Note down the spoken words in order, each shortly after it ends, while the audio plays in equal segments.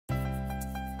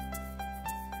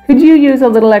Could you use a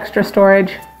little extra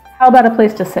storage? How about a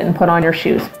place to sit and put on your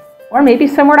shoes? Or maybe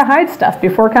somewhere to hide stuff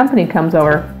before company comes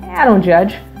over? I don't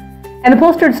judge. An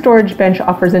upholstered storage bench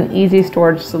offers an easy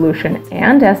storage solution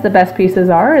and, as the best pieces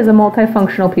are, is a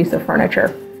multifunctional piece of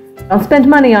furniture. Don't spend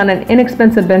money on an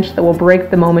inexpensive bench that will break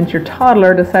the moment your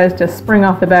toddler decides to spring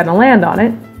off the bed and land on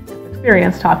it.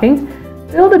 Experience talking.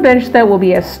 Build a bench that will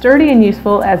be as sturdy and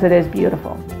useful as it is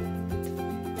beautiful.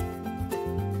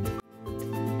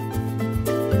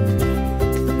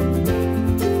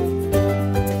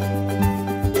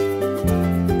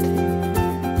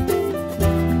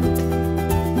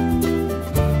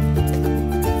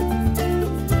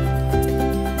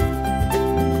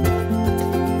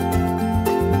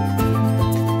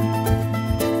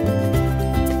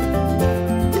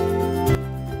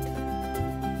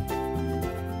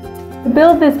 To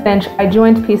build this bench, I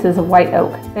joined pieces of white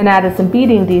oak, then added some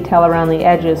beading detail around the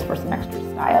edges for some extra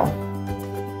style.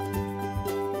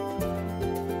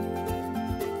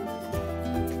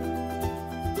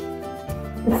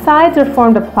 The sides are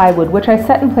formed of plywood, which I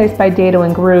set in place by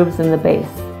dadoing grooves in the base.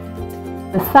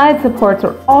 The side supports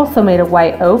are also made of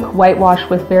white oak, whitewashed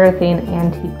with varathane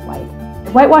antique white.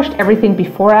 I whitewashed everything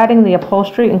before adding the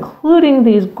upholstery, including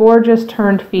these gorgeous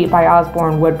turned feet by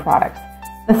Osborne Wood Products.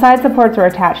 The side supports are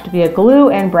attached via glue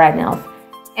and brad nails.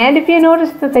 And if you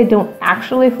notice that they don't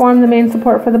actually form the main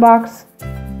support for the box,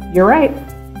 you're right.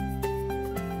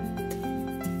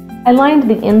 I lined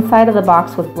the inside of the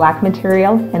box with black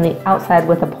material and the outside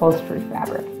with upholstery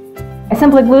fabric. I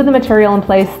simply glued the material in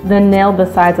place, then nailed the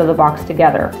sides of the box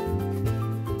together.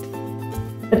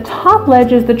 The top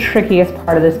ledge is the trickiest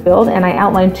part of this build, and I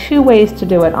outlined 2 ways to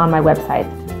do it on my website.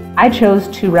 I chose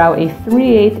to route a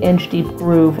 3/8 inch deep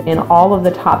groove in all of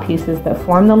the top pieces that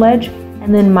form the ledge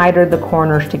and then mitered the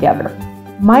corners together.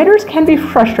 Miters can be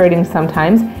frustrating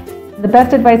sometimes. The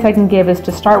best advice I can give is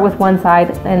to start with one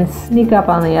side and sneak up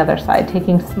on the other side,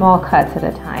 taking small cuts at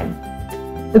a time.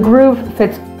 The groove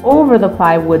fits over the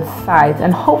plywood sides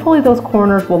and hopefully those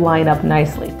corners will line up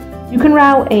nicely. You can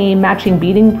route a matching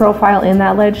beading profile in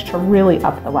that ledge to really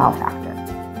up the wow factor.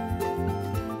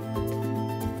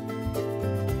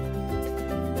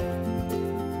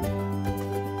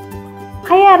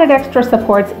 I added extra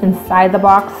supports inside the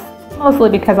box, mostly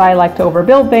because I like to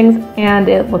overbuild things and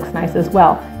it looks nice as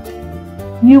well.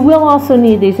 You will also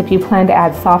need these if you plan to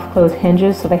add soft close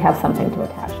hinges so they have something to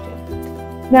attach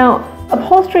to. Now,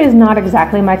 upholstery is not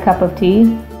exactly my cup of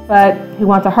tea, but who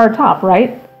wants a hard top,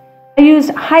 right? I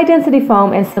used high density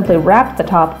foam and simply wrapped the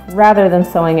top rather than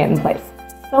sewing it in place.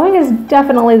 Sewing is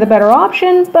definitely the better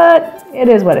option, but it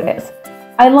is what it is.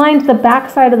 I lined the back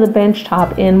side of the bench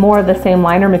top in more of the same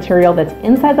liner material that's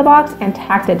inside the box and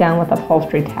tacked it down with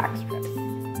upholstery tack strips.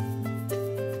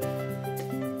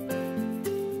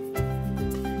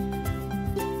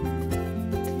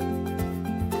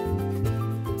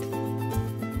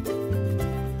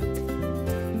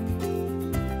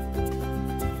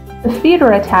 The feet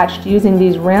are attached using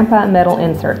these Rampa metal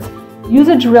inserts. Use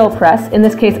a drill press, in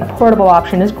this case a portable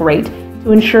option is great,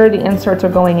 to ensure the inserts are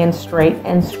going in straight,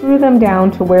 and screw them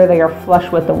down to where they are flush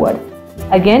with the wood.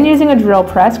 Again, using a drill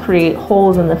press, create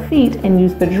holes in the feet and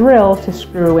use the drill to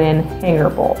screw in hanger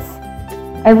bolts.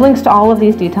 I have links to all of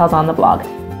these details on the blog.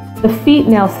 The feet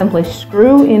now simply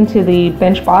screw into the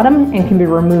bench bottom and can be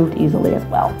removed easily as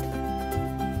well.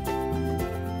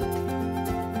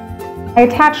 I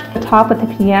attached the top with the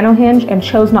piano hinge and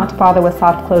chose not to bother with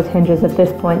soft close hinges at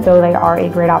this point, though they are a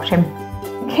great option.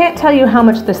 I can't tell you how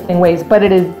much this thing weighs, but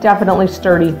it is definitely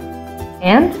sturdy,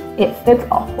 and it fits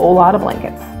a whole lot of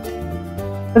blankets.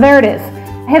 So there it is.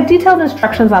 I have detailed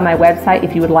instructions on my website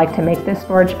if you would like to make this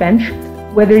storage bench.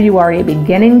 Whether you are a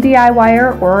beginning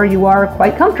DIYer or you are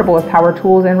quite comfortable with power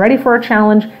tools and ready for a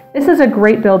challenge, this is a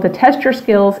great build to test your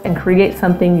skills and create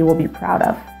something you will be proud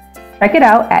of. Check it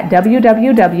out at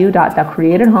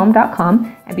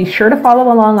www.thecreatedhome.com and be sure to follow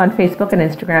along on Facebook and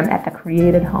Instagram at The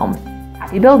Created Home.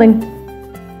 Happy building!